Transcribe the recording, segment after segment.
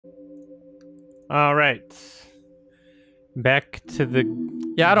All right. Back to the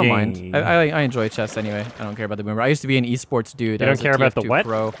Yeah, I don't game. mind. I enjoy chess anyway. I don't care about the boomer. I used to be an esports dude. You don't care about the what?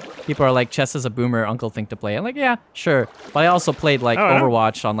 Pro. People are like, chess is a boomer uncle thing to play. I'm like, yeah, sure. But I also played like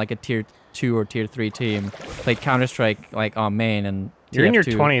Overwatch on like a tier 2 or tier 3 team. Played Counter-Strike like on main and You're in your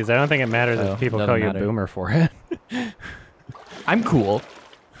TF2. 20s. I don't think it matters if people call you a boomer for it. I'm cool.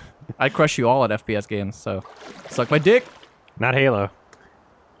 I crush you all at FPS games, so suck my dick. Not Halo.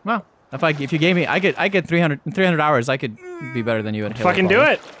 Well, if you gave me, I get 300 hours. I could be better than you at Halo. Fucking do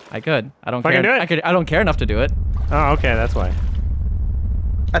it. I could. I don't Fucking care. do it. I don't care enough to do it. Oh, okay, that's why.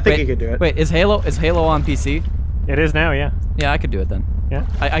 I think you could do it. Wait, is Halo on PC? It is now, yeah. Yeah, I could do it then. Yeah.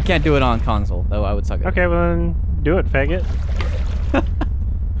 I can't do it on console, though. I would suck at it. Okay, well then do it, faggot.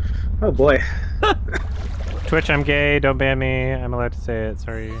 Oh boy. Twitch, I'm gay. Don't ban me. I'm allowed to say it.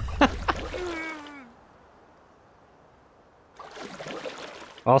 Sorry.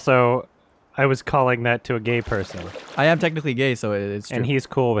 Also, I was calling that to a gay person. I am technically gay, so it's true. And he's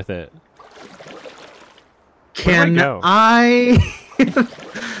cool with it. Can I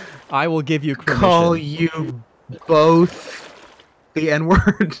I will give you permission. call you both the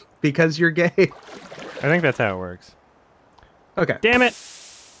N-word because you're gay? I think that's how it works. Okay. Damn it!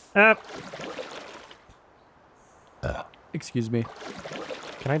 Up. Excuse me.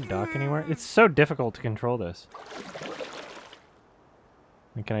 Can I dock anywhere? It's so difficult to control this.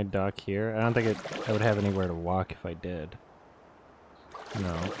 And can I dock here? I don't think I would have anywhere to walk if I did.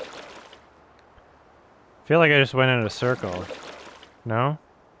 No. I feel like I just went in a circle. No?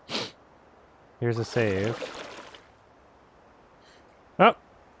 Here's a save. Oh!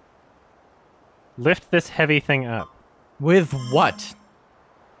 Lift this heavy thing up. With what?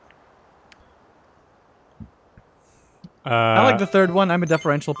 I like the third one. I'm a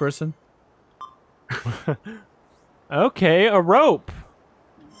deferential person. Okay, a rope.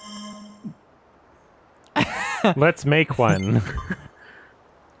 Let's make one.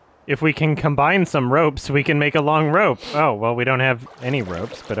 If we can combine some ropes, we can make a long rope. Oh, well, we don't have any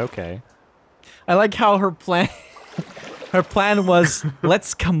ropes, but okay. I like how her plan was,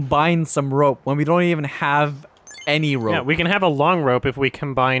 let's combine some rope when we don't even have any rope. Yeah, we can have a long rope if we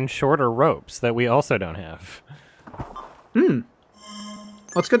combine shorter ropes that we also don't have. Well,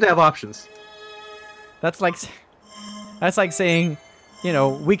 it's good to have options. That's like saying, you know,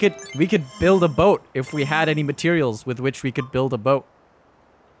 we could build a boat if we had any materials with which we could build a boat.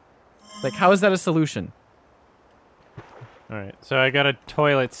 Like, how is that a solution? All right, so I got a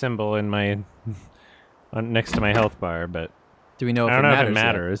toilet symbol in my next to my health bar, but do we know if I don't know if it yet?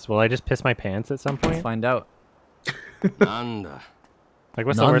 matters. Will I just piss my pants at some point? Let's find out. Like,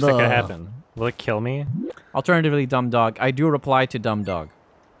 what's the worst that could happen? Will it kill me? Alternatively, dumb dog. I do reply to dumb dog.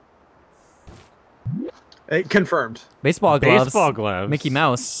 Confirmed. Baseball gloves. Baseball gloves. Mickey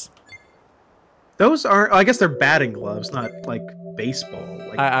Mouse. Those are, I guess they're batting gloves, not like baseball.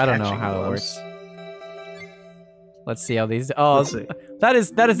 Like I don't know catching how gloves. it works. Let's see how these. Oh, Let's see. that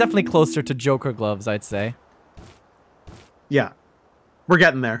is definitely closer to Joker gloves, I'd say. Yeah. We're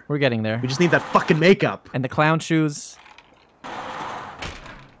getting there. We're getting there. We just need that fucking makeup. And the clown shoes.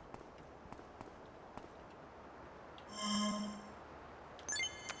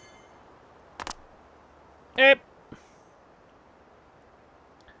 Yep.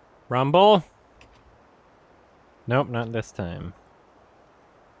 Rumble? Nope, not this time.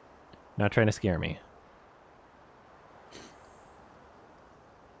 Not trying to scare me.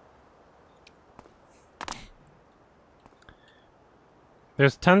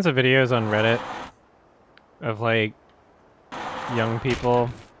 There's tons of videos on Reddit of like young people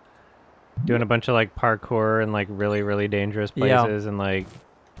doing a bunch of like parkour in like really, really dangerous places and like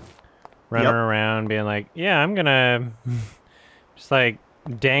running around being like, yeah, I'm gonna just like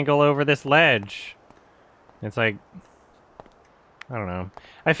dangle over this ledge. It's like, I don't know.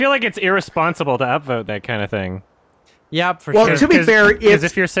 I feel like it's irresponsible to upvote that kind of thing. Yeah, for well, sure. to be fair, because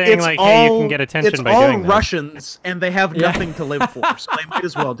if you're saying like, hey, you can get attention by doing it's all Russians, and they have nothing to live for, so they might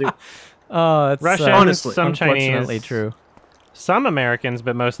as well do. Oh, it's Russians, honestly, some unfortunately Chinese, true. Some Americans,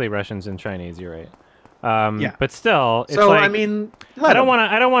 but mostly Russians and Chinese. You're right. Yeah. But still, it's so like, I mean, I don't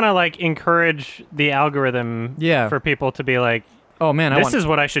want to like encourage the algorithm. For people to be like, oh man, this is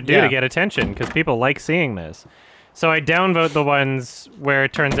what I should do to get attention because people like seeing this. So I downvote the ones where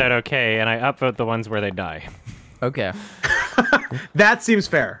it turns out okay, and I upvote the ones where they die. Okay. That seems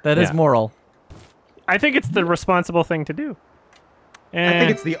fair. That is moral. I think it's the responsible thing to do. I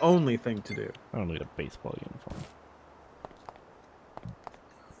think it's the only thing to do. I don't need a baseball uniform.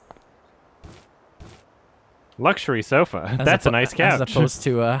 Luxury sofa. That's a nice couch. As opposed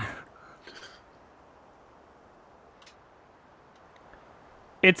to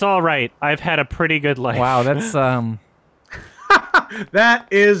It's all right. I've had a pretty good life. Wow, that's That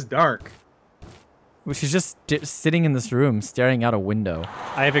is dark. she's just sitting in this room, staring out a window,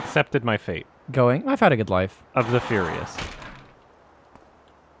 I have accepted my fate going, I've had a good life. of the furious.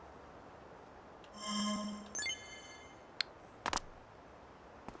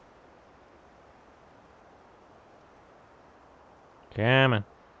 Come on.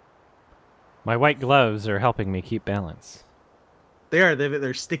 My white gloves are helping me keep balance. They are.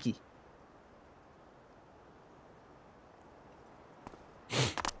 They're sticky.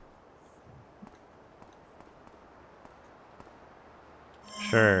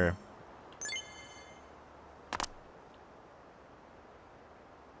 Sure.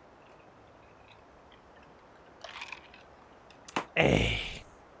 Hey.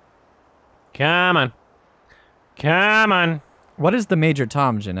 Come on. Come on. What is the Major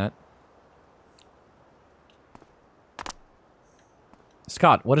Tom, Jeanette?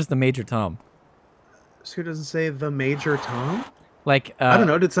 Scott, what is the Major Tom? Who doesn't say the Major Tom? Like, I don't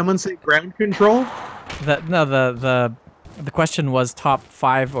know. Did someone say ground control? The question was top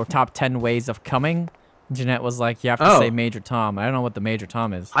 5 or top 10 ways of coming. Jeanette was like, you have to say Major Tom. I don't know what the Major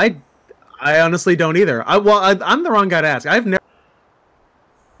Tom is. I honestly don't either. I'm the wrong guy to ask. I've never.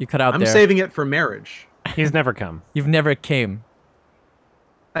 You cut out I'm there. saving it for marriage. He's never come. You've never came.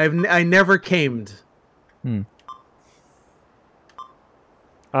 I never camed. Hmm.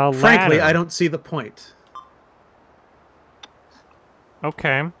 Frankly, I don't see the point.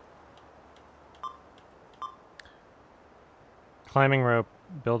 Okay. Climbing rope,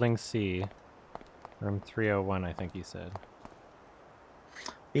 building C. Room 301, I think you said.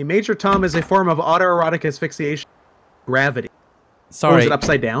 The Major Tom is a form of autoerotic asphyxiation. Gravity. Sorry. Or is it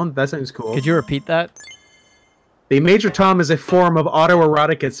upside down? That sounds cool. Could you repeat that? The Major Tom is a form of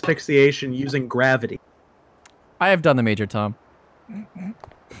autoerotic asphyxiation using gravity. I have done the Major Tom.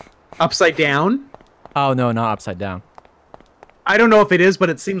 Upside down? Oh, no, not upside down. I don't know if it is, but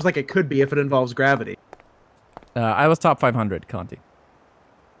it seems like it could be if it involves gravity. I was top 500, Conti.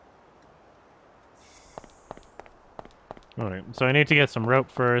 Alright, so I need to get some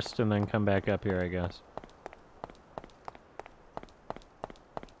rope first and then come back up here, I guess.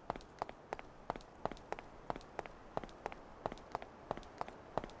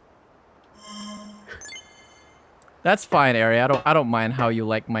 That's fine, Ari. I don't mind how you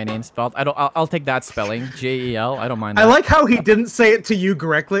like my name spelled. I'll take that spelling. J-E-L. I don't mind that. I like how he didn't say it to you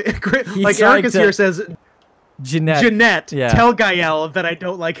correctly. Like tried Ericus to- here says, Jeanette. Jeanette, Yeah. tell Gael that I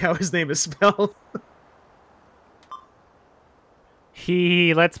don't like how his name is spelled.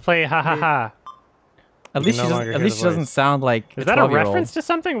 Let's play ha ha ha. At You least can she no doesn't. longer At hear least the she doesn't voice. sound like Is a that a 12-year-old. reference to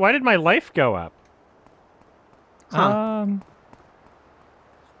something? Why did my life go up? Huh.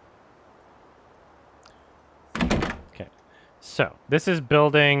 Okay. So, this is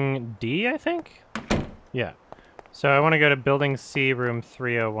building D, I think? Yeah. So I want to go to building C, room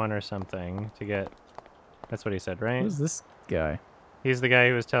 301 or something to get... That's what he said, right? Who's this guy? He's the guy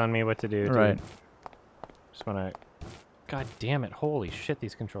who was telling me what to do. Right. Dude. Just want to... God damn it. Holy shit,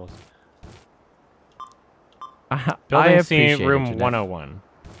 these controls. I Building C, appreciate it, room Jeanette. 101.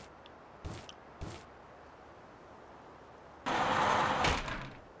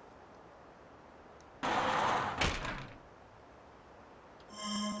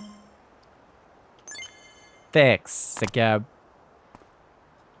 Thanks, Gab.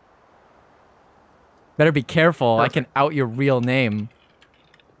 Better be careful. Perfect. I can out your real name.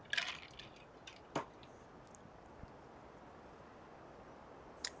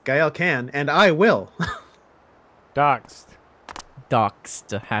 Gael can, and I will. Doxed.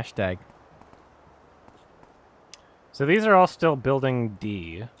 Doxed. Hashtag. So these are all still building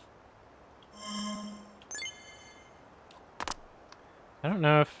D. I don't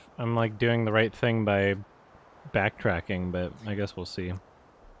know if I'm like doing the right thing by backtracking, but I guess we'll see.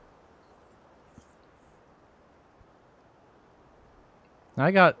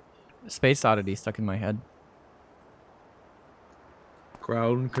 I got Space Oddity stuck in my head.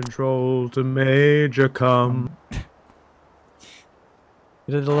 Ground control to Major come. You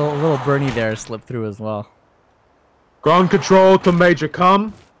did a little Bernie there slip through as well. Ground control to Major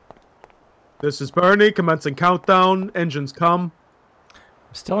come. This is Bernie, commencing countdown. Engines come.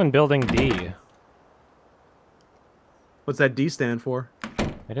 I'm still in building D. What's that D stand for? I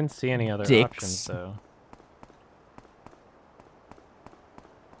didn't see any other Dicks. options, though.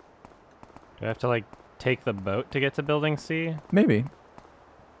 Do I have to, like, take the boat to get to building C? Maybe.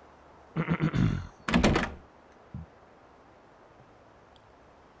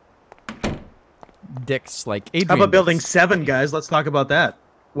 Dicks like Adrian. How about building dicks. 7, guys? Let's talk about that.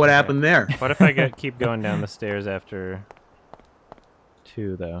 What happened there? What if I keep going down the stairs after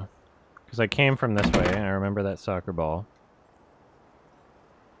 2, though. Because I came from this way, and I remember that soccer ball.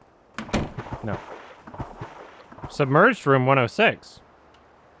 No. Submerged room 106.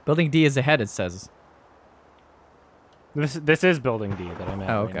 Building D is ahead, it says. This is building D that I'm at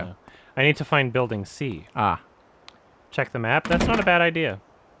Oh, right okay. now. I need to find building C. Ah. Check the map. That's not a bad idea.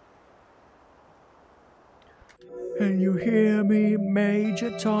 Can you hear me,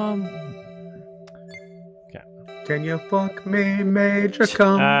 Major Tom? Okay. Can you fuck me, Major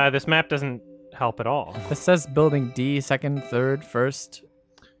Come? This map doesn't help at all. It says building D, second, third, first.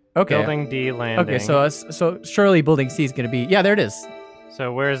 Okay. Building D landing. Okay, so surely building C is going to be... Yeah, there it is.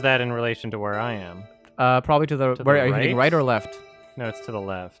 So where is that in relation to where I am? Probably to the... To where the are you hitting, right or left? No, it's to the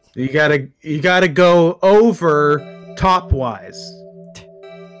left. You gotta go over top-wise.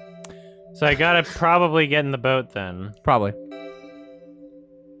 So I gotta probably get in the boat then. Probably.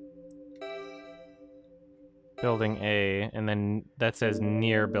 Building A, and then that says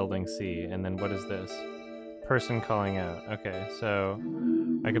near building C, and then what is this? Person calling out. Okay, so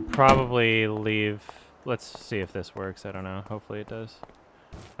I could probably leave. Let's see if this works. I don't know. Hopefully it does.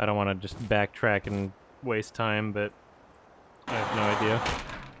 I don't want to just backtrack and waste time, but I have no idea.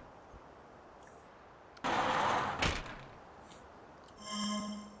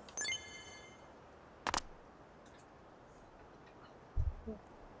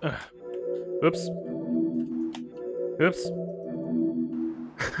 Oops. Oops.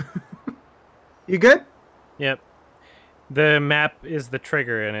 You good? Yep. The map is the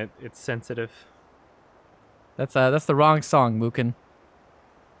trigger, and it's sensitive. That's the wrong song, Mookin.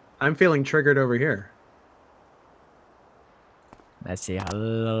 I'm feeling triggered over here. I see a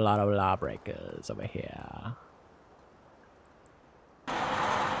lot of lawbreakers over here.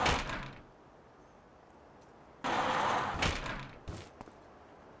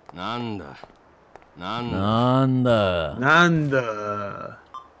 Nanda. Nanda.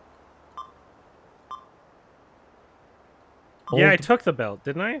 Yeah, I took the belt,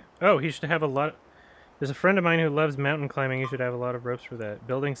 didn't I? Oh, he should have a lot. There's a friend of mine who loves mountain climbing. He should have a lot of ropes for that.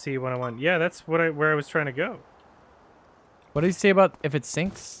 Building C 101. Yeah, that's where I was trying to go. What did he say about if it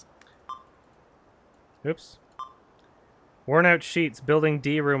sinks? Oops. Worn out sheets. Building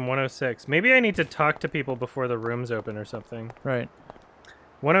D room 106. Maybe I need to talk to people before the rooms open or something. Right.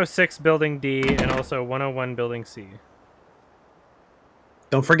 106 building D and also 101 building C.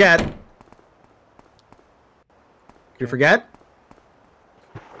 Don't forget. You forget?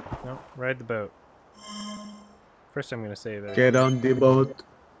 No, ride the boat. First I'm gonna save it. Get on the boat.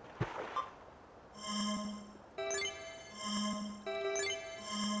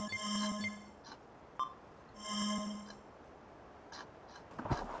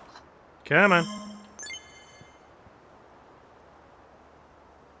 Come on.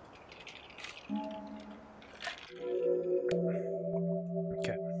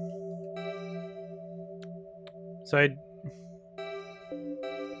 Okay. So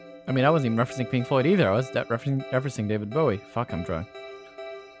I mean, I wasn't even referencing Pink Floyd either. I was referencing David Bowie. Fuck, I'm drunk.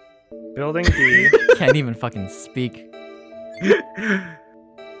 building D. Can't even fucking speak.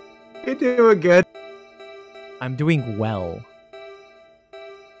 You're doing good. I'm doing well.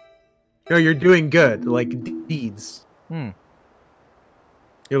 No, you're doing good. Like deeds. Hmm.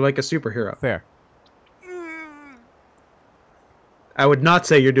 You're like a superhero. Fair. I would not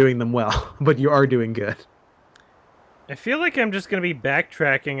say you're doing them well, but you are doing good. I feel like I'm just gonna be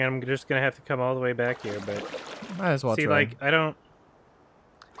backtracking and I'm just gonna have to come all the way back here, but Might as well see, try. like, I'm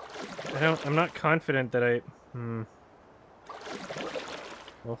not confident that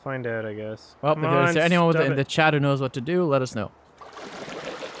we'll find out, I guess. Well, Come if on, there's anyone stop in the it. chat who knows what to do, let us know.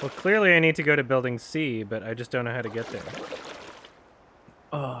 Well, clearly I need to go to building C, but I just don't know how to get there.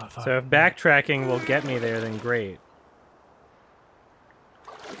 Oh, fuck. So if backtracking will get me there, then great.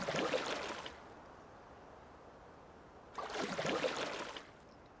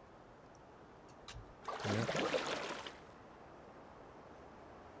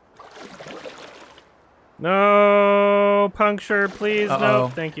 No, puncture, please. No, Uh-oh.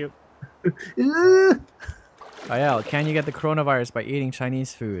 thank you. Kyle, can you get the coronavirus by eating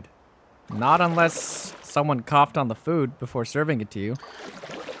Chinese food? Not unless someone coughed on the food before serving it to you.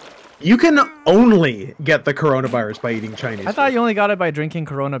 You can only get the coronavirus by eating Chinese I thought food. you only got it by drinking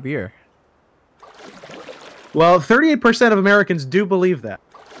Corona beer. Well, 38% of Americans do believe that.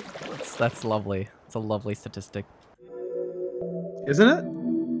 That's lovely. It's a lovely statistic. Isn't it?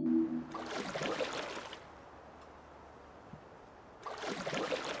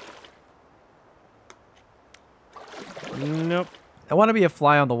 Nope. I want to be a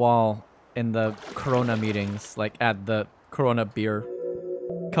fly on the wall in the Corona meetings, like at the Corona beer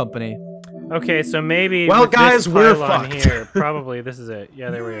company. Okay, so maybe Well, with guys, this we're pylon fucked. here, probably this is it.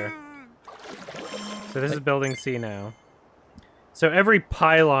 Yeah, there we are. So this is building C now. So every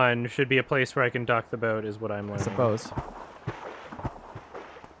pylon should be a place where I can dock the boat, is what I'm learning. I suppose.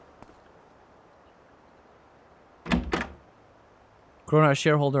 Corona, a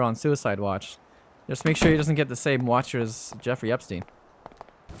shareholder on Suicide Watch. Just make sure he doesn't get the same watcher as Jeffrey Epstein.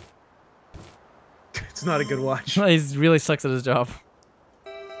 It's not a good watch. He really sucks at his job.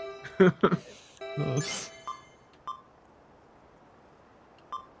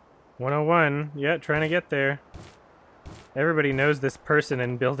 101. Yeah, trying to get there. Everybody knows this person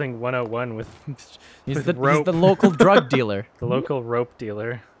in building 101 with, He's with the rope. he's the local drug dealer. The local rope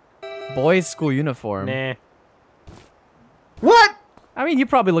dealer. Boys' school uniform. Nah. What? I mean, you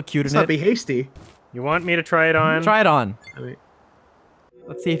probably look cute Let's in not it. be hasty. You want me to try it on? Try it on. I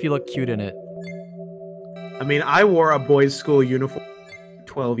Let's see if you look cute in it. mean, I wore a boys' school uniform for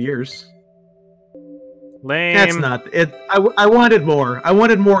 12 years. Lame. That's not it. I wanted more. I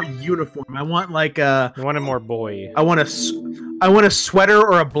wanted more uniform. I want like a. You wanted more boy. I want a sweater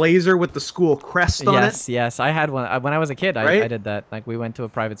or a blazer with the school crest on it. Yes. I had one when I was a kid. Right? I did that. Like we went to a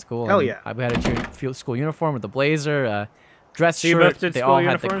private school. Hell and yeah. We had a school uniform with the blazer, dress So you shirt. both did They school all had the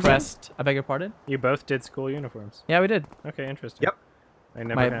uniforms then? crest. I beg your pardon? You both did school uniforms. Yeah, we did. Okay, interesting. Yep. I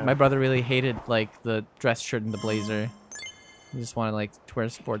never have. My brother really hated like the dress shirt and the blazer. He just wanted like to wear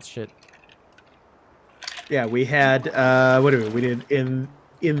sports shit. Yeah, we had what did we did in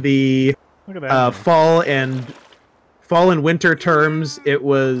the Look at that. fall and winter terms. It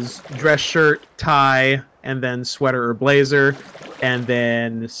was dress shirt, tie, and then sweater or blazer, and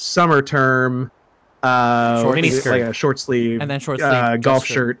then summer term, Short mini sleeve. like a short sleeve, And then short sleeve golf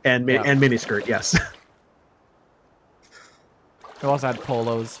dress shirt and Yeah. and mini skirt. Yes. We also had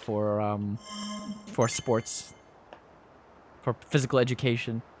polos for sports, for physical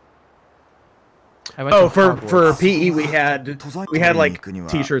education. I went Oh, to for Hogwarts. PE we had like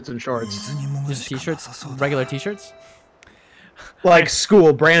t-shirts and shorts, Just t-shirts, regular t-shirts. like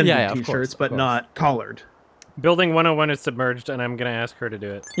school brand Yeah, of t-shirts, course, of but course. not collared. Building 101 is submerged, and I'm gonna ask her to do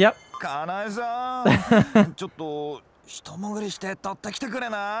it. Yep. かなえさんちょっと一潜りして取ってきてくれ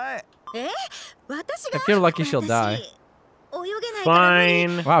ない If you're lucky, she'll die.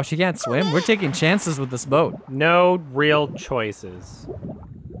 Fine. Wow, she can't swim. We're taking chances with this boat. No real choices.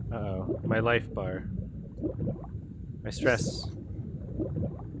 Uh-oh. My life bar. My stress.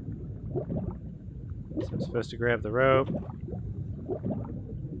 So I'm supposed to grab the rope.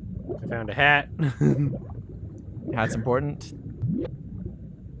 I found a hat. That's important.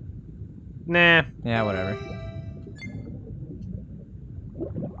 Nah. Yeah, whatever.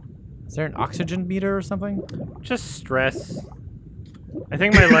 Is there an oxygen meter or something? Just stress. I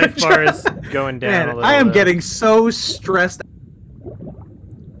think my life bar is going down Man, a little. I am though. getting so stressed.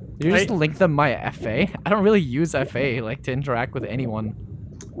 You just link them my FA? I don't really use FA like to interact with anyone.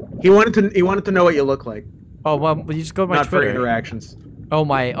 He wanted to know what you look like, Oh well, you just go to my not for Twitter. interactions. Oh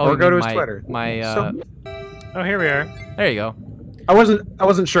my. Oh, Or you go to mean his my, Twitter. My. Oh, here we are. There you go. I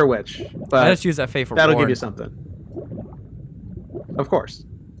wasn't sure which, I but just use FA for that'll porn. give you something. Of course.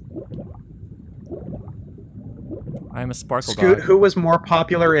 I'm a sparkle Scoot, dog. who was more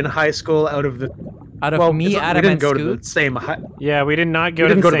popular in high school out of the? Out of Well, me, it's not- Adam, we didn't and go Scoot. to the same high. Yeah, we did not go We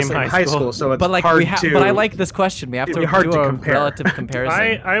to didn't the go to same the same high school, so it's But like hard to. but I like this question. We have it'd to be hard do to a compare. relative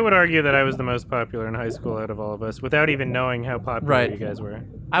comparison. I would argue that I was the most popular in high school out of all of us, without even knowing how popular Right. you guys were.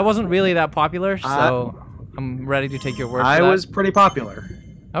 I wasn't really that popular, so I'm ready to take your word for I that. was pretty popular,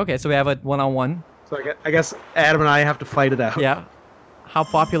 Okay, so we have a one-on-one. so I guess Adam and I have to fight it out. Yeah. How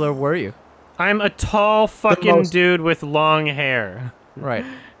popular were you? I'm a tall fucking most- dude with long hair. Right.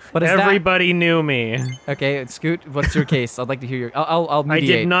 But is Everybody knew me. that okay? Scoot, what's your case? I'd like to hear your. I'll I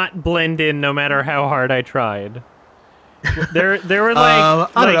mediate. did not blend in no matter how hard I tried. There were like,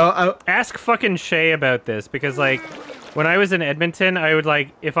 I don't like, know. ask fucking Shay about this, because like when I was in Edmonton, I would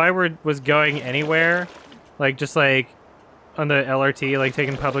like, if I was going anywhere, like just like on the LRT, like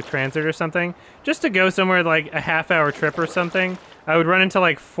taking public transit or something, just to go somewhere like a half-hour trip or something, I would run into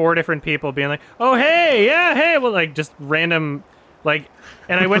like 4 different people being like, oh hey, yeah, hey, well, like just random, like,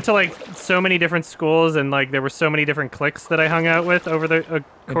 and I went to like so many different schools, and like there were so many different cliques that I hung out with over the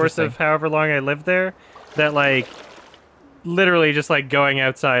course of Interesting. however long I lived there, that like literally just like going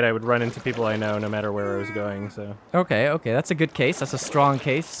outside, I would run into people I know no matter where I was going. So Okay, that's a good case. That's a strong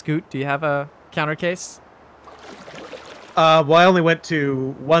case. Scoot, do you have a counter case? Well, I only went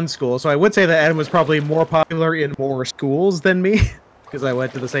to one school, so I would say that Adam was probably more popular in more schools than me, because I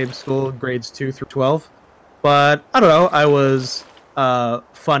went to the same school, grades 2 through 12. But I don't know. I was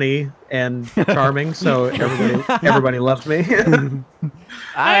funny and charming, so everybody loved me.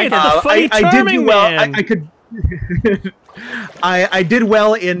 Hey, it's the funny, I did charming do well. man. I could. I did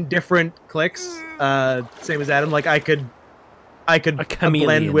well in different cliques. Same as Adam. Like I could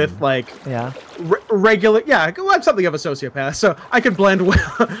blend with like Yeah. regular. Yeah, well, I'm something of a sociopath, so I could blend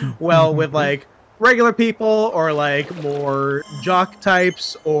well with like regular people or like more jock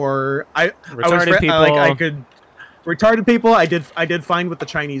types or Retarded people. Like I could retarded people. I did fine with the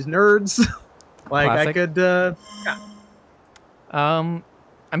Chinese nerds. Like Classic. I could. Yeah,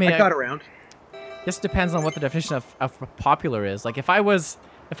 I mean, I got around. This depends on what the definition of popular is. Like if I was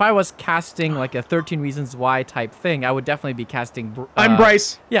casting like a 13 Reasons Why type thing, I would definitely be casting. I'm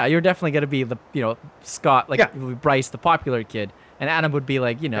Bryce. Yeah, you're definitely gonna be the Scott, like Yeah. Bryce, the popular kid, and Adam would be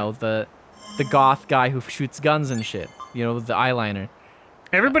like the goth guy who shoots guns and shit. With the eyeliner.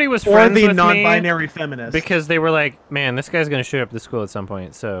 Everybody was Or friends the with non-binary me feminist. because they were like, man, this guy's going to show up to school at some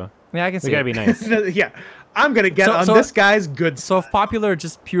point, so Yeah, I can see. we got to be nice. Yeah, I'm gonna get on So- this guy's good So side. if popular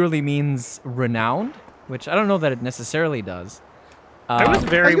just purely means renowned, which I don't know that it necessarily does. I was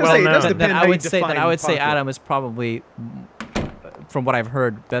very I was gonna well say, it does known. depend then how I you would say define popular. Adam is probably, from what I've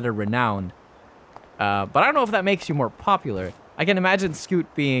heard, better renowned. But I don't know if that makes you more popular. I can imagine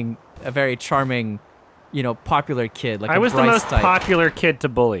Scoot being a very charming, popular kid. Like I a was the Bryce most type. popular kid to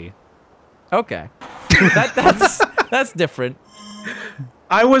bully. Okay, that's different.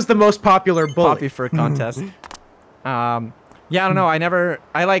 I was the most popular bully. Poppy for a contest. Yeah, I don't know.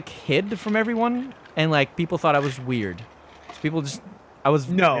 I like hid from everyone, and like people thought I was weird. People just,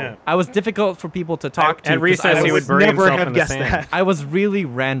 No, Yeah. I was difficult for people to talk to. At 'cause recess, I he was- would bury never himself have in the guessed sand. that. I was really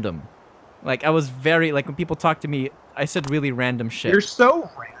random. Like, I was very, like, when people talk to me, I said really random shit. You're so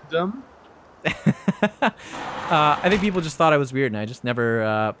random. I think people just thought I was weird, and I just never,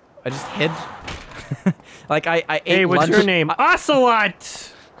 I just hid. Like, I ate Hey, what's lunch. your name?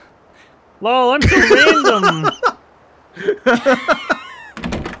 Ocelot! Lol, I'm so random!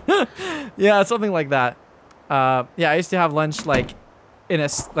 Yeah, something like that. Yeah, I used to have lunch, like, in a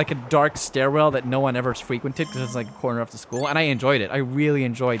dark stairwell that no one ever frequented, because it's, like, a corner of the school, and I enjoyed it. I really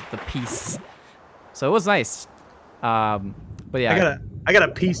enjoyed the peace. So it was nice. But yeah, I got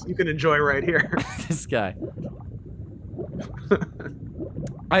a piece you can enjoy right here. this guy.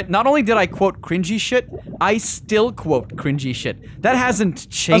 Not only did I quote cringy shit, I still quote cringy shit. That hasn't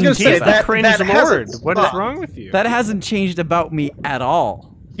changed. gonna say, He's about- the cringe that lord. hasn't What is stopped. wrong with you? that hasn't changed about me at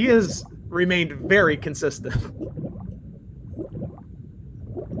all. He has remained very consistent.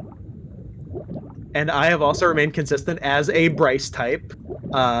 And I have also remained consistent as a Bryce type,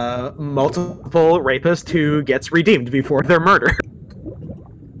 multiple rapist who gets redeemed before their murder.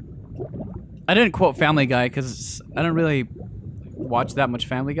 I didn't quote Family Guy because I don't really watch that much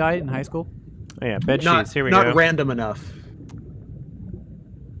Family Guy in high school. Oh, yeah, bed Not, sheets. Here we not go. random enough.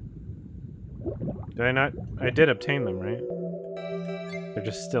 Did I not? I did obtain them, right? They're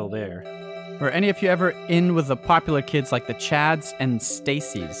just still there. Were any of you ever in with the popular kids like the Chads and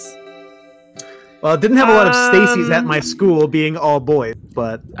Stacys? Well, it didn't have a lot of Stacys at my school, being all boys,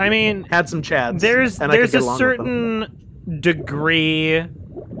 but I mean, had some Chads. there's and I could a get along with them. certain degree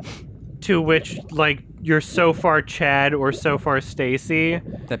to which like you're so far Chad or so far Stacy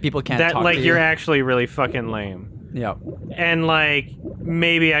That people can't that talk like to you're you? actually really fucking lame. Yeah. And like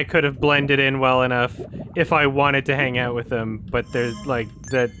maybe I could have blended in well enough if I wanted to hang out with them, but there's like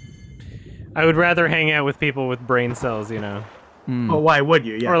that I would rather hang out with people with brain cells, Well, why would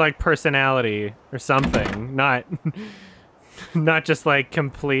you? Yeah. or like personality or something, not not just like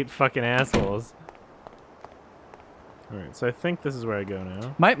complete fucking assholes. All right, so I think this is where I go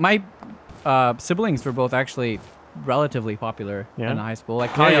now. My siblings were both actually relatively popular Yeah? in high school.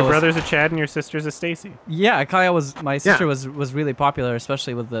 Like Yeah, Kaya your was, brother's a Chad and your sister's a Stacy. Yeah, Kaya was. My sister Yeah. was really popular,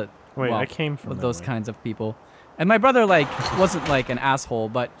 especially with the. Wait, well, I came from with that those way. kinds of people. And my brother wasn't like an asshole,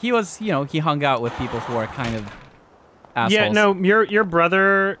 but he was. He hung out with people who are kind of assholes. Yeah, no, your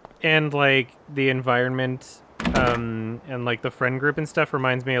brother and like the environment, and like the friend group and stuff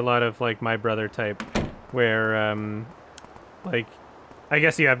reminds me a lot of like my brother type, where like, I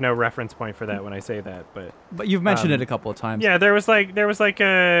guess you have no reference point for that when I say that, but But you've mentioned it a couple of times. yeah, there was like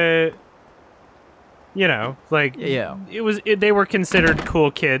a, like Yeah. they were considered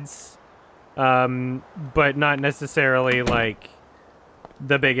cool kids, but not necessarily like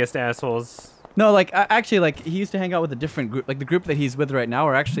the biggest assholes. No, like actually, like he used to hang out with a different group. Like the group that he's with right now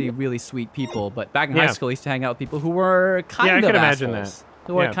are actually really sweet people. But back in high Yeah. school, he used to hang out with people who were kind Yeah, I of could imagine assholes. that.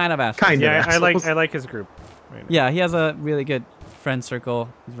 Who were Yeah. kind of assholes. Kind of. Yeah, assholes. I like his group. Right now. Yeah, he has a really good friend circle.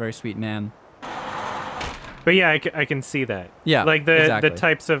 He's a very sweet man. But yeah, I can see that. Yeah, like the exactly.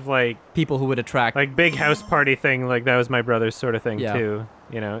 types of like People who would attract. like big house party thing. Like that was my brother's sort of thing Yeah. too.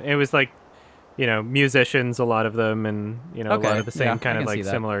 You know, it was like, you know, musicians, a lot of them, and you know, a lot of the same kind of like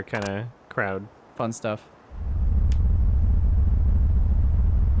similar kind of crowd. Fun stuff.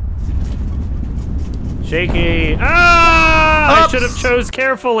 Shaky. Ah! I should have chose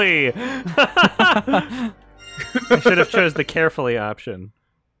carefully. I should have chose the carefully option.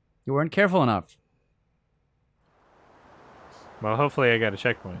 You weren't careful enough. Well, hopefully I got a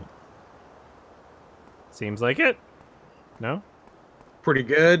checkpoint. Seems like it. No? Pretty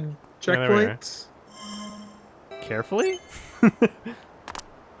good there we checkpoint. Carefully?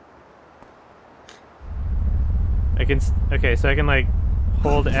 I can... Okay, so I can, like,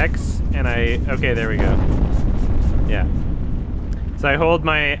 hold X, and okay, there we go. Yeah. So I hold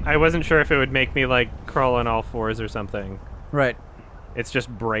my... I wasn't sure if it would make me, like, crawl on all fours or something. Right. It's just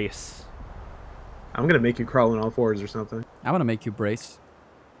brace. I'm gonna make you crawl on all fours or something. I want to make you brace.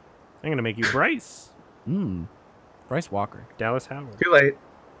 I'm gonna make you Bryce. Bryce Walker. Dallas Howard. Too late.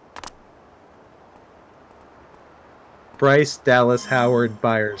 Bryce Dallas Howard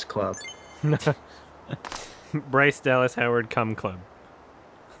Buyers Club. Bryce Dallas Howard Cum Club.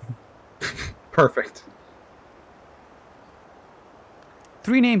 Perfect.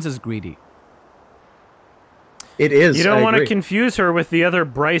 3 names is greedy. It is. You don't I want to agree. confuse her with the other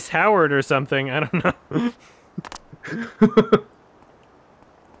Bryce Howard or something. I don't know.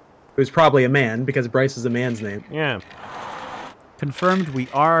 Who's probably a man, because Bryce is a man's name. Yeah. Confirmed, we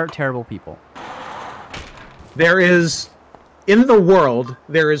are terrible people. There is, in the world,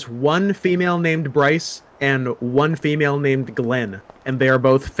 there is one female named Bryce and one female named Glenn, and they are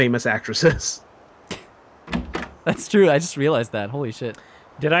both famous actresses. That's true. I just realized that. Holy shit.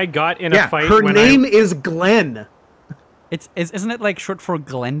 Did I got in a fight her when name is Glenn. Isn't it like short for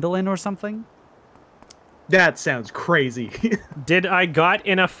Glendolyn or something? That sounds crazy. Did I got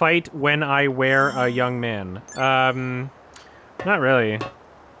in a fight when I were a young man? Not really.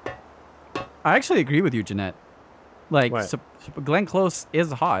 I actually agree with you, Jeanette. Like, What? Glenn Close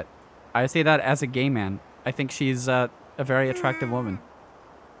is hot. I say that as a gay man. I think she's a very attractive woman.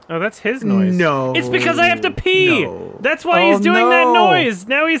 Oh, that's his noise. No. It's because I have to pee. No. That's why Oh, he's doing that no. noise.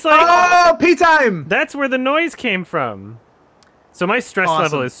 Now he's like, Oh, pee time! that's where the noise came from. So my stress Awesome.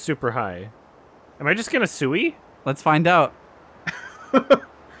 level is super high. Am I just gonna sui? Let's find out.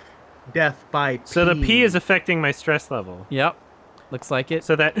 Death by pee. So the pee is affecting my stress level. Yep. Looks like it.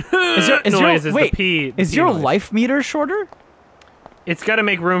 So that is noise is wait, the pee. the is pee your noise. life meter shorter? It's got to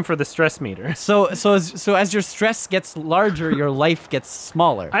make room for the stress meter. So as your stress gets larger, your life gets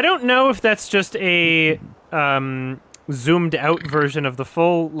smaller. I don't know if that's just a zoomed out version of the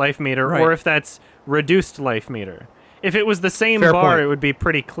full life meter, Right. or if that's reduced life meter. If it was the same Fair bar, point. it would be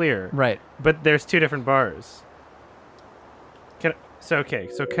pretty clear. Right. But there's 2 different bars. So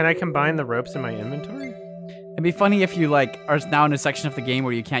can I combine the ropes in my inventory? It'd be funny if you like are now in a section of the game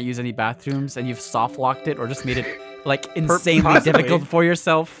where you can't use any bathrooms and you've soft locked it or just made it like insanely possibly. difficult for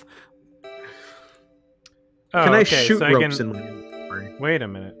yourself. Oh, Can I okay, shoot so ropes I in my inventory? Wait a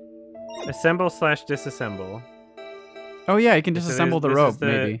minute. Assemble/disassemble. Oh yeah, you can So disassemble the this is rope the-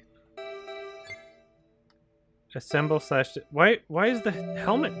 maybe. Assemble/. Why is the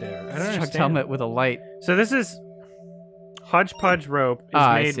helmet there? I don't Chucked understand. helmet with a light. So this is hodgepodge rope is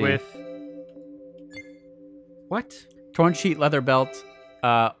I made see. with what? Torn sheet, leather belt,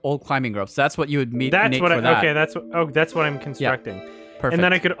 old climbing ropes. That's what you would need That's what for that. okay. That's what I'm constructing. Perfect. And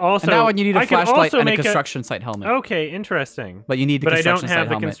then I could also. And now you need a I could flashlight also and a make construction site helmet. Okay, interesting. But you need the But I construction don't site have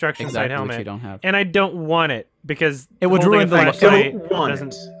the helmet. construction exactly, site helmet, which you don't have. and I don't want it because It would holding ruin a the look. flashlight Don't want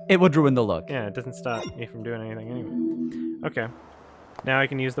doesn't. it. It would ruin the look. Yeah, it doesn't stop me from doing anything anyway. Okay, now I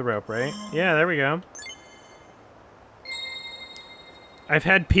can use the rope, right? Yeah, there we go. I've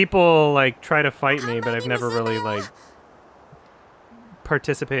had people like try to fight me, but I've never really like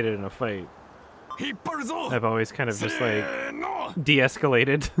participated in a fight. I've always kind of just like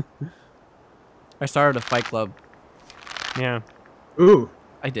de-escalated. I started a fight club. Yeah. Ooh,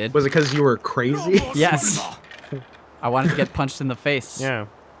 I did. was it because you were crazy? Yes. I wanted to get punched in the face. Yeah.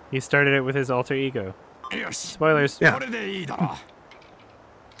 He started it with his alter ego. Spoilers. Yeah.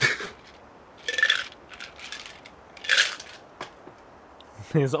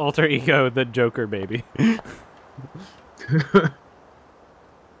 His alter ego, the Joker baby.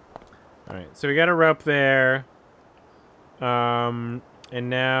 Alright, so we got a rope there. And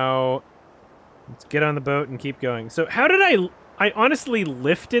now let's get on the boat and keep going. So how did I honestly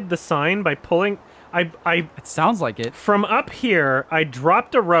lifted the sign by pulling I It sounds like it. from up here, I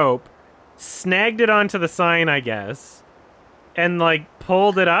dropped a rope, snagged it onto the sign, I guess, and like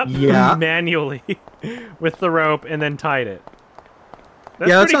pulled it up Yeah. manually with the rope and then tied it. That's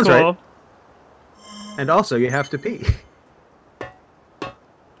Yeah, that pretty sounds cool. right. And also, you have to pee.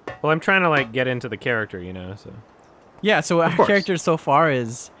 Well, I'm trying to like get into the character, you know. So Yeah, so our course. character so far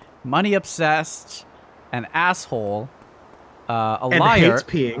is money obsessed, an asshole, a And liar, hates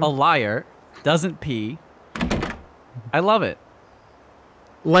peeing. a liar, doesn't pee. I love it.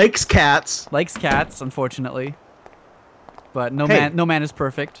 Likes cats. Likes cats, unfortunately. But no Hey. man is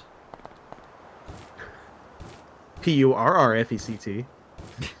perfect. Purrfect.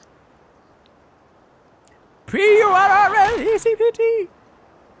 P-U-R-R-E-C-P-T.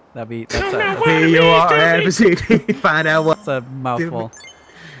 That's Purrfect. Find out what. that's a mouthful.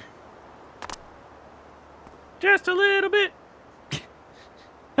 just a little bit.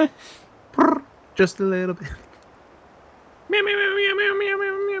 Just a little bit. Meow, meow, meow, meow, meow, meow,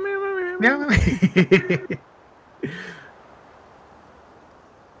 meow, meow, meow, meow.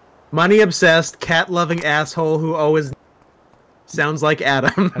 Money obsessed, cat loving asshole who always sounds like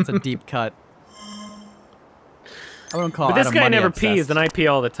Adam. That's a deep cut. I wouldn't call But this Adam guy money never obsessed. pees, and I pee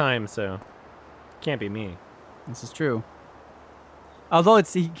all the time, so can't be me. This is true. Although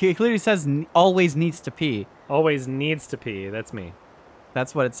he clearly says always needs to pee. Always needs to pee. That's me.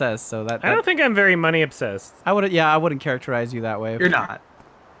 That's what it says. So that I don't think I'm very money obsessed. I wouldn't characterize you that way. You're not.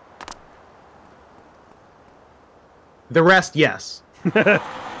 The rest, yes.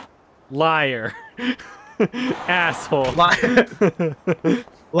 Liar. Asshole.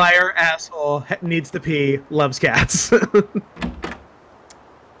 Liar, asshole, needs to pee, loves cats.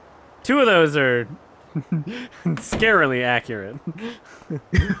 Two of those are scarily accurate.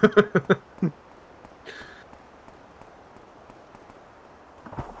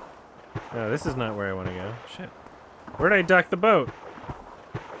 No, this is not where I want to go. Shit. Where'd I duck the boat?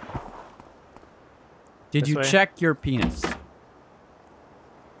 Did This you way? check your penis?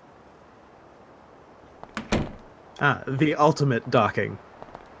 The ultimate docking.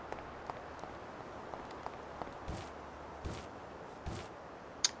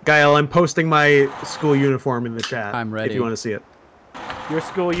 Guile, I'm posting my school uniform in the chat. I'm ready. If you want to see it. Your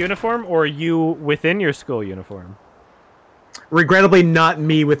school uniform or you within your school uniform? Regrettably, not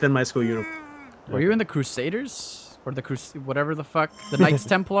me within my school uniform. Were you in the Crusaders or the whatever the fuck, the Knights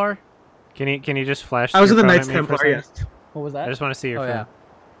Templar? Can you just flash? I was in your the phone Knights at me for a Templar, second? yes. What was that? I just want to see your Oh phone. yeah.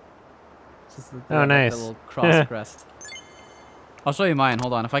 It's just Oh, nice. The little cross crest. I'll show you mine.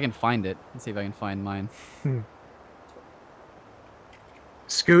 Hold on, if I can find it. Let's see if I can find mine.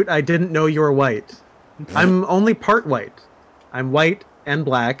 Scoot, I didn't know you were white. I'm only part white. I'm white and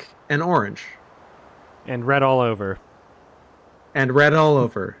black and orange. And red all over. And red all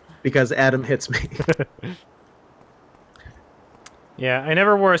over. Because Adam hits me. Yeah, I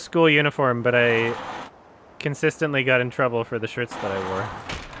never wore a school uniform, but I consistently got in trouble for the shirts that I wore.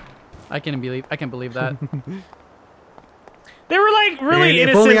 I can believe that. They were like really Man, if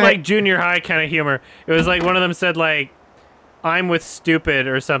innocent, only I- like junior high kind of humor. It was like one of them said like, "I'm with stupid"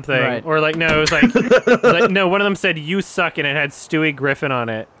 or something, Right. or like no, it was like, no. One of them said "you suck" and it had Stewie Griffin on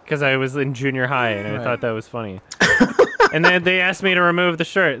it because I was in junior high and I Right. thought that was funny. And then they asked me to remove the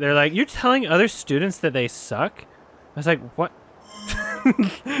shirt. They're like, "You're telling other students that they suck?" I was like, "What?"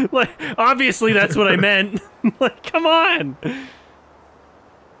 Like, obviously that's what I meant. Like, come on.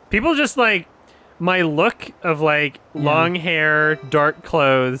 People just like my look of like long hair, dark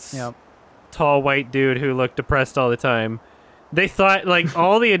clothes, Yep. tall white dude who looked depressed all the time. They thought like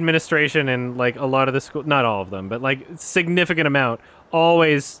all the administration and like a lot of the school, not all of them, but like significant amount,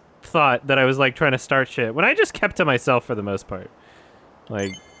 always thought that I was like trying to start shit when I just kept to myself for the most part.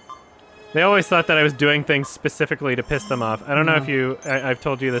 Like, they always thought that I was doing things specifically to piss them off. I don't know if I've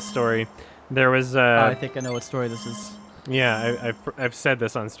told you this story. There was I think I know what story this is. yeah, I've said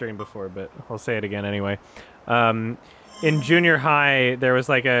this on stream before, but I'll say it again anyway. In junior high, there was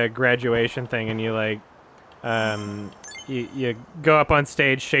like a graduation thing, and you like, you go up on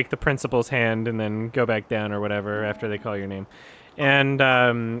stage, shake the principal's hand, and then go back down or whatever after they call your name. And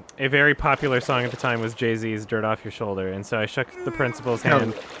a very popular song at the time was Jay-Z's "Dirt Off Your Shoulder," and so I shook the principal's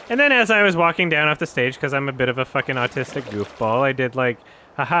hand. And then as I was walking down off the stage, because I'm a bit of a fucking autistic goofball, I did like,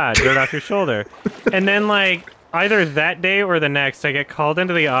 haha, dirt off your shoulder. And then like, either that day or the next, I get called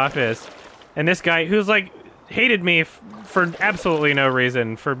into the office, and this guy who's like hated me for absolutely no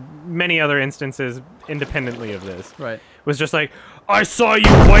reason, for many other instances independently of this, Right. was just like, "I saw you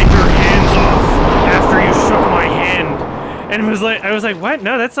wipe your hands off after you shook my hand," and it was like, I was like, "What?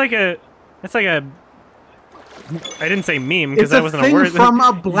 No, that's like a." I didn't say meme because It's that a wasn't thing a word. from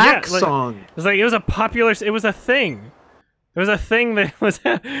a black Yeah, like, song. It was like it was a popular. It was a thing. It was a thing that was,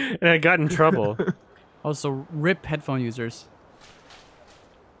 and I got in trouble. Also, rip headphone users.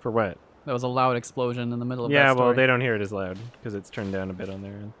 For what? That was a loud explosion in the middle of that Yeah, story. well, they don't hear it as loud because it's turned down a bit on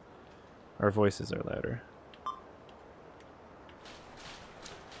their end. Our voices are louder.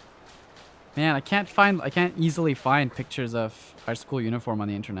 Man, I can't easily find pictures of our school uniform on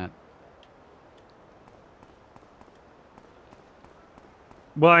the internet.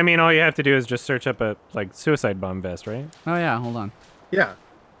 Well, I mean, all you have to do is just search up a like suicide bomb vest, right? Oh yeah, hold on. Yeah.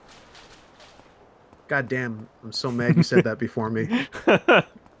 God damn, I'm so mad you said that before me.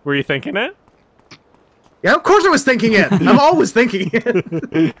 Were you thinking it? Yeah, of course I was thinking it. I'm always thinking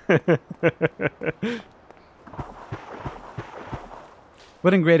it.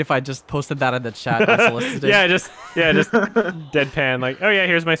 Wouldn't great if I just posted that in the chat unsolicited. yeah, just deadpan like, oh yeah,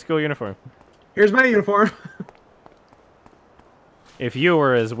 here's my school uniform. Here's my uniform. If you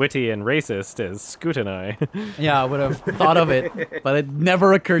were as witty and racist as Scoot and I. Yeah, I would have thought of it, but it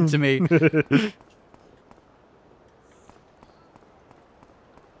never occurred to me.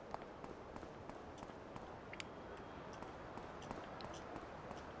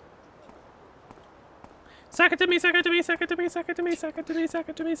 Suck it to me, suck it to me, suck it to me, suck it to me, suck it to me, suck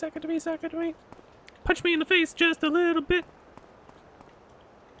it to me, suck it to me, suck it to me. Punch me in the face just a little bit.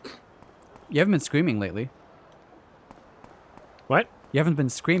 You haven't been screaming lately. What? You haven't been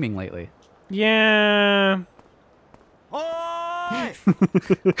screaming lately. Yeah. Oi!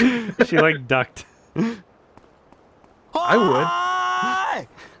 She like ducked. I Oi!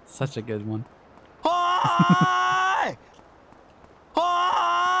 Such a good one. Oi!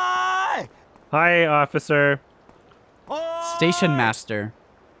 Oi! Hi, officer. Station master.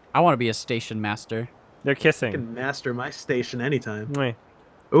 I want to be a station master. They're I kissing. can master my station anytime. Wait.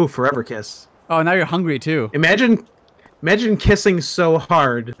 Ooh, forever kiss. Oh, now you're hungry too. Imagine kissing so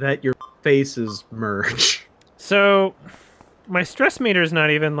hard that your faces merge. So, my stress meter's not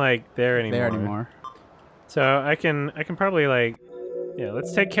even like there anymore. So I can probably like, yeah.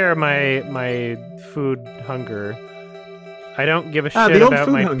 Let's take care of my food hunger. I don't give a shit the old about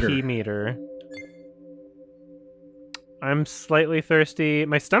food my hunger. pee meter. I'm slightly thirsty.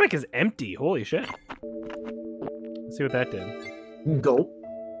 My stomach is empty. Holy shit. Let's see what that did. Gulp.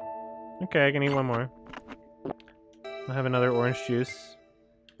 Okay, I can eat one more. I'll have another orange juice.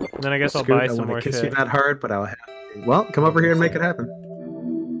 And then I guess I'll Scoot, buy I some want more to kiss shit. you that hard, but I'll have to. Well, come over here and make it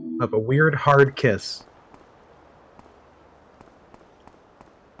happen. Have a weird hard kiss.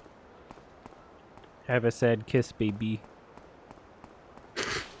 Have a sad kiss, baby.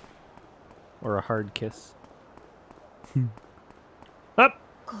 Or a hard kiss. Up!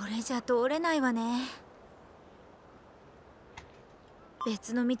 これじゃ通れないわね。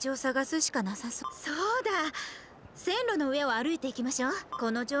別の道を探すしかなさそう。そうだ。線路の上を歩いていきましょう。こ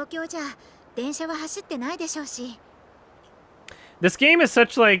の状況じゃ電車は走ってないでしょうし。This game is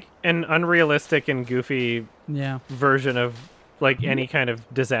such like an unrealistic and goofy Yeah. version of like any kind of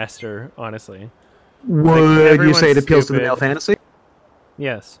disaster, honestly. Would you say it appeals to the stupid. male fantasy?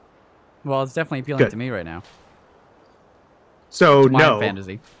 Yes. Well, it's definitely appealing Good. to me right now. So My no.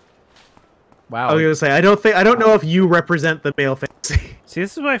 fantasy. I Wow. was gonna say I don't know if you represent the male fantasy. See,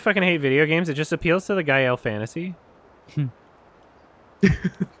 this is why I fucking hate video games. It just appeals to the guy L fantasy.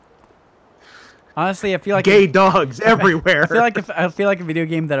 Honestly, I feel like Gay dogs everywhere. I feel like a video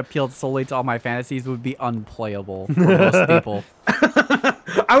game that appealed solely to all my fantasies would be unplayable for most people.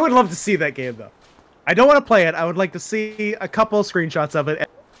 I would love to see that game though. I don't want to play it. I would like to see a couple screenshots of it.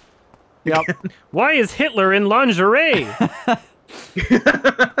 Yep. Why is Hitler in lingerie?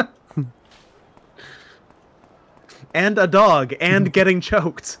 And a dog and getting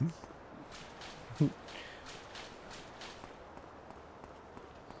choked.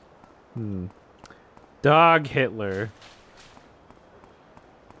 Dog Hitler.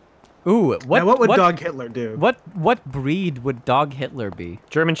 Ooh, Now, what would Dog Hitler do? What breed would Dog Hitler be?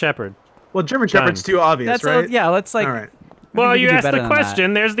 German Shepherd. Well, German Shepherd's too obvious, That's right? yeah. Let's like. All right. Well, we you could do asked better the than that.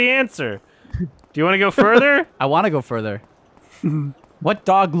 question. There's the answer. Do you want to go further? I want to go further. What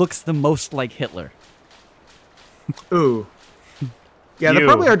dog looks the most like Hitler? Ooh. Yeah, there You.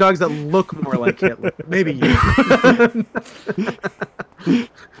 probably are dogs that look more like Hitler. Maybe you.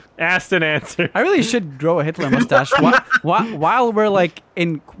 Asked and answered. I really should grow a Hitler mustache while we're like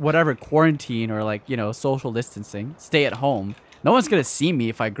in whatever quarantine or like social distancing, stay at home. No one's gonna see me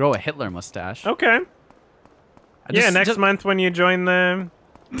if I grow a Hitler mustache. Okay. Next month when you join the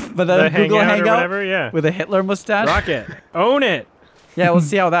But the Google Hangout or Hangout whatever, yeah. with a Hitler mustache. Rock it. Own it. Yeah, we'll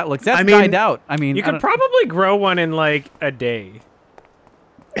see how that looks. That's I mean, died out. I mean, You could probably grow one in like a day.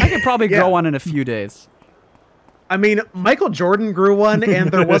 I could probably Yeah. grow one in a few days. I mean, Michael Jordan grew one,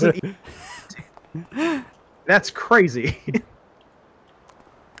 and there wasn't. That's crazy.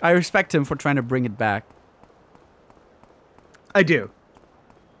 I respect him for trying to bring it back. I do.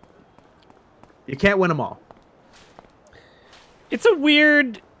 You can't win them all. It's a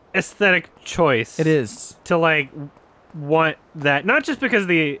weird aesthetic choice. It is. To like want that, not just because of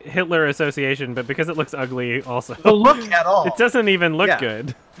the Hitler association, but because it looks ugly also. The look at all. It doesn't even look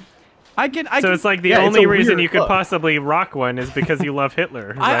good. So it's like the only reason you could possibly rock one is because you love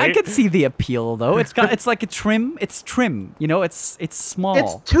Hitler, right? I could see the appeal though. It's like a trim. It's trim. You know, it's small.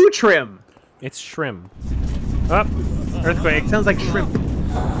 It's too trim. It's shrim. Oh, earthquake. Sounds like shrimp.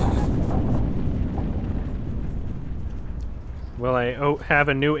 Will I have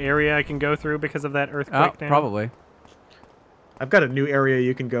a new area I can go through because of that earthquake now? Probably. I've got a new area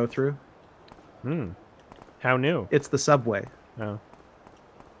you can go through. How new? It's the subway. Oh.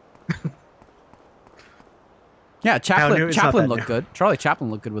 Yeah, Chaplin looked new. good. Charlie Chaplin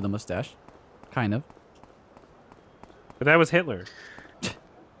looked good with a mustache. Kind of. But that was Hitler.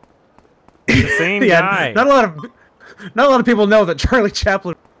 The same guy. Not a lot of people know that Charlie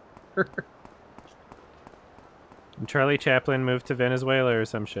Chaplin. And Charlie Chaplin moved to Venezuela or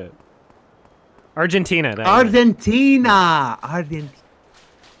some shit. Argentina. Argentina. All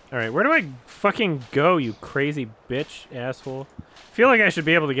right, where do I fucking go, you crazy bitch, asshole? I feel like I should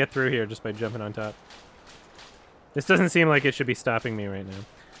be able to get through here just by jumping on top. This doesn't seem like it should be stopping me right now.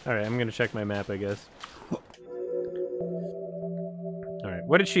 All right, I'm gonna check my map, I guess. All right,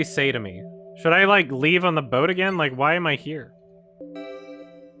 what did she say to me? Should I like leave on the boat again? Like, why am I here?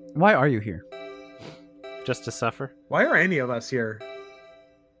 Why are you here? Just to suffer? Why are any of us here?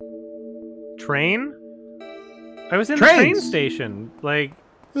 Train? I was in the train station. Like,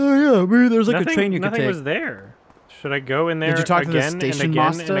 oh yeah, maybe there's like a train you could take. Nothing was there. Should I go in there Did you talk again to the station and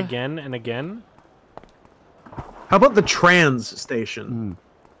again master? and again and again? How about the trans station?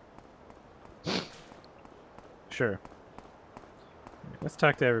 Sure. Let's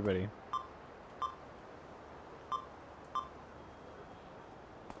talk to everybody.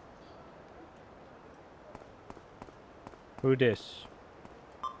 Who dis?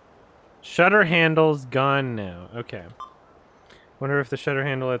 Shutter handle's gone now. Okay. Wonder if the shutter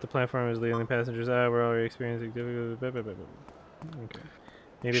handle at the platform is leading passengers out. We're already experiencing difficulty. Okay.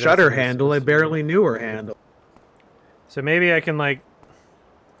 Maybe Shutter handle. I barely knew her handle. So maybe I can like.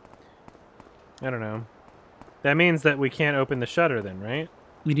 I don't know. That means that we can't open the shutter then, right?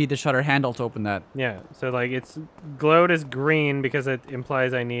 You need the shutter handle to open that. Yeah. So like it's glowed as green because it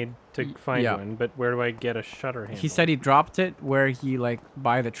implies I need to find one. But where do I get a shutter handle? He said he dropped it where he like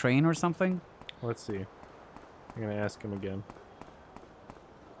by the train or something. Let's see. I'm gonna ask him again.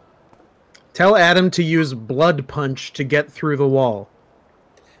 Tell Adam to use blood punch to get through the wall.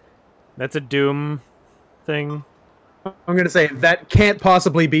 That's a Doom thing. I'm gonna say that can't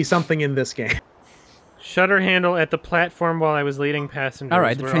possibly be something in this game. Shutter handle at the platform while I was leading passengers. All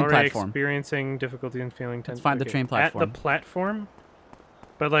right, the train We're already platform. experiencing difficulty and feeling tension. Let's find the train platform. At the platform?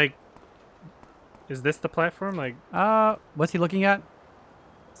 But like, is this the platform? Like, what's he looking at?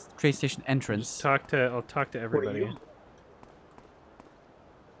 Train station entrance. I'll talk to everybody.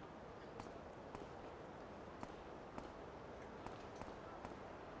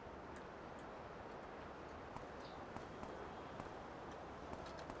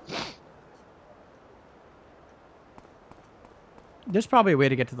 There's probably a way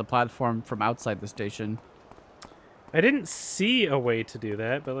to get to the platform from outside the station. I didn't see a way to do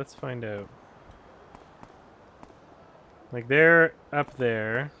that, but let's find out. Like they're up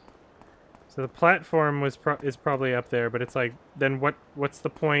there, so the platform is probably up there. But it's like, then what's the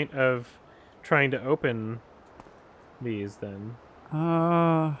point of trying to open these then?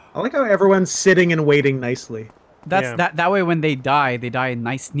 I like how everyone's sitting and waiting nicely. That's that way when they die in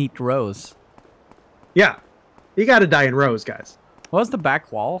nice neat rows. Yeah, you got to die in rows, guys. What was the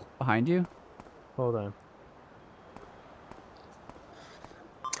back wall behind you? Hold on.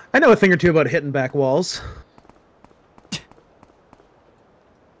 I know a thing or two about hitting back walls.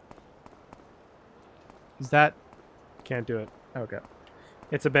 Is that? Can't do it. Okay.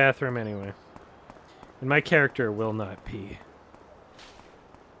 It's a bathroom anyway. And my character will not pee.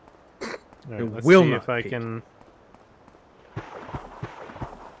 All right, let's see if I can...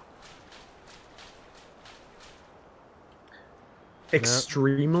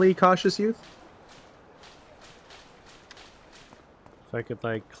 Extremely cautious youth? If I could,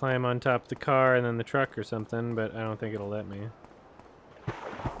 like, climb on top of the car and then the truck or something, but I don't think it'll let me.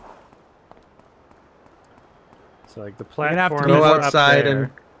 So, like, the platform go is outside up there.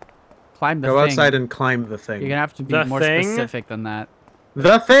 and climb the go thing. outside and climb the thing. You're gonna have to be more specific than that.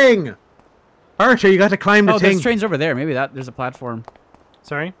 The thing! Archer, you got to climb the thing. Oh, there's trains over there. Maybe there's a platform.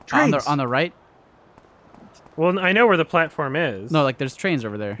 Sorry? Trains. On the right? Well, I know where the platform is. No, like there's trains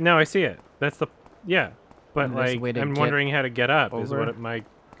over there. No, I see it. That's the... Yeah. But, And there's a like, way to I'm get wondering how to get up is over. what my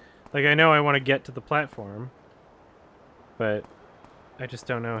Like, I know I want to get to the platform, but I just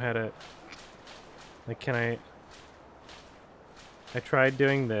don't know how to... Like, can I... I tried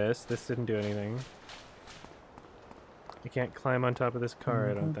doing this. This didn't do anything. I can't climb on top of this car,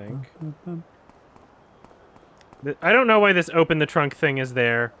 I don't think. I don't know why this open the trunk thing is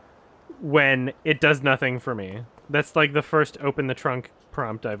there when it does nothing for me. That's like the first open the trunk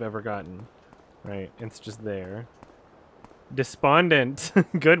prompt I've ever gotten. Right, it's just there. Despondent.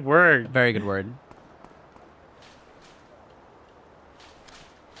 Good word. Very good word.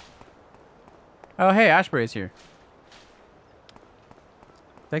 Oh, hey, Ashbury's here.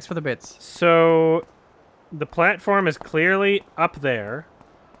 Thanks for the bits. So, the platform is clearly up there.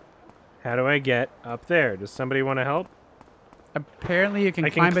 How do I get up there? Does somebody want to help? Apparently you can I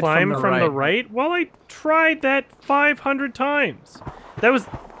climb, can climb it from the right? Well, I tried that 500 times. That was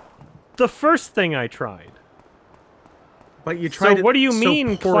the first thing I tried. But you tried. So what do you so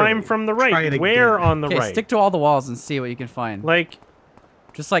mean poorly. climb from the Try right? it Where again. on the Okay, right? stick to all the walls and see what you can find. Like,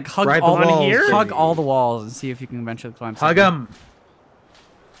 just like hug Ride the all walls, here? hug baby. all the walls and see if you can eventually climb Hug something. him.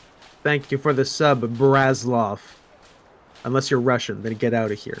 Thank you for the sub, Braslov. Unless you're Russian, then get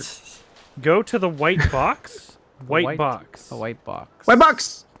out of here. go to the white box? White box. A white box. White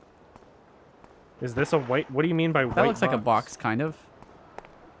box. Is this a white... What do you mean by white That looks box? like a box, kind of.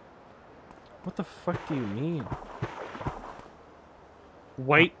 What the fuck do you mean?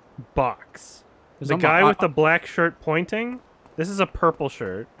 White box. There's The almo- guy with the black shirt pointing? This is a purple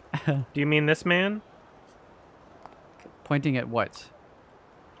shirt. Do you mean this man? Pointing at what?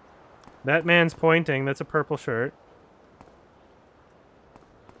 That man's pointing. That's a purple shirt.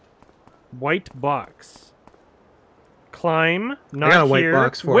 White box. Climb. Not got a white here.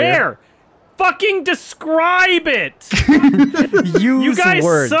 box for you. Where? Fucking describe it! Use You guys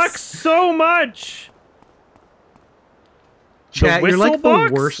words. suck so much! Chat, the you're like whistle box?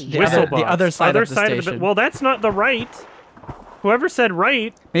 the worst. The Whistle other- box. other side of the station. Well, that's not the right. Whoever said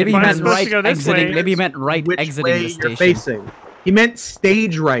right. Maybe if he I was meant supposed right to go this exiting. way- Maybe he meant right Which exiting way the you're station. facing. He meant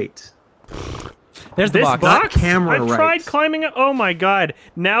stage right. There's the This box. Not camera I've right. tried climbing it. Oh my god.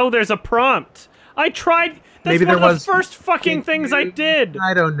 Now there's a prompt. I tried. That's Maybe one there of the was- first fucking things I did.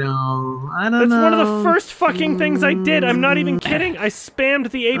 I don't know. I don't That's know. one of the first fucking things I did. I'm not even kidding. I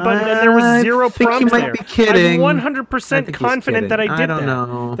spammed the A button and there was zero I think prompt you might there. be kidding. I'm I 100% think he's confident that I kidding. did I don't that.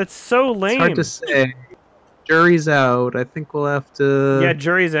 know. That's so lame. It's hard to say. Jury's out. I think we'll have to Yeah,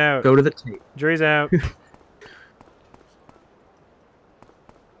 jury's out. go to the tape. Jury's out.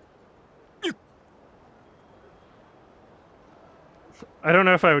 I don't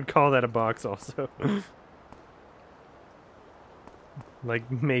know if I would call that a box also. Like,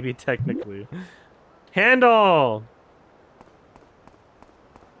 maybe technically. Handle!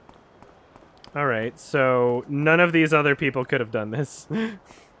 Alright, so none of these other people could have done this.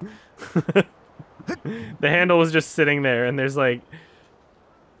 The handle was just sitting there, and there's like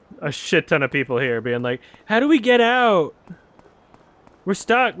a shit ton of people here being like, how do we get out? We're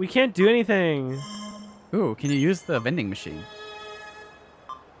stuck. We can't do anything. Ooh, can you use the vending machine?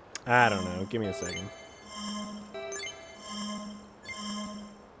 I don't know. Give me a second.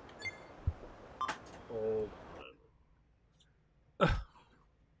 Hold on.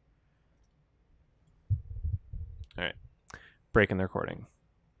 Alright. Breaking the recording.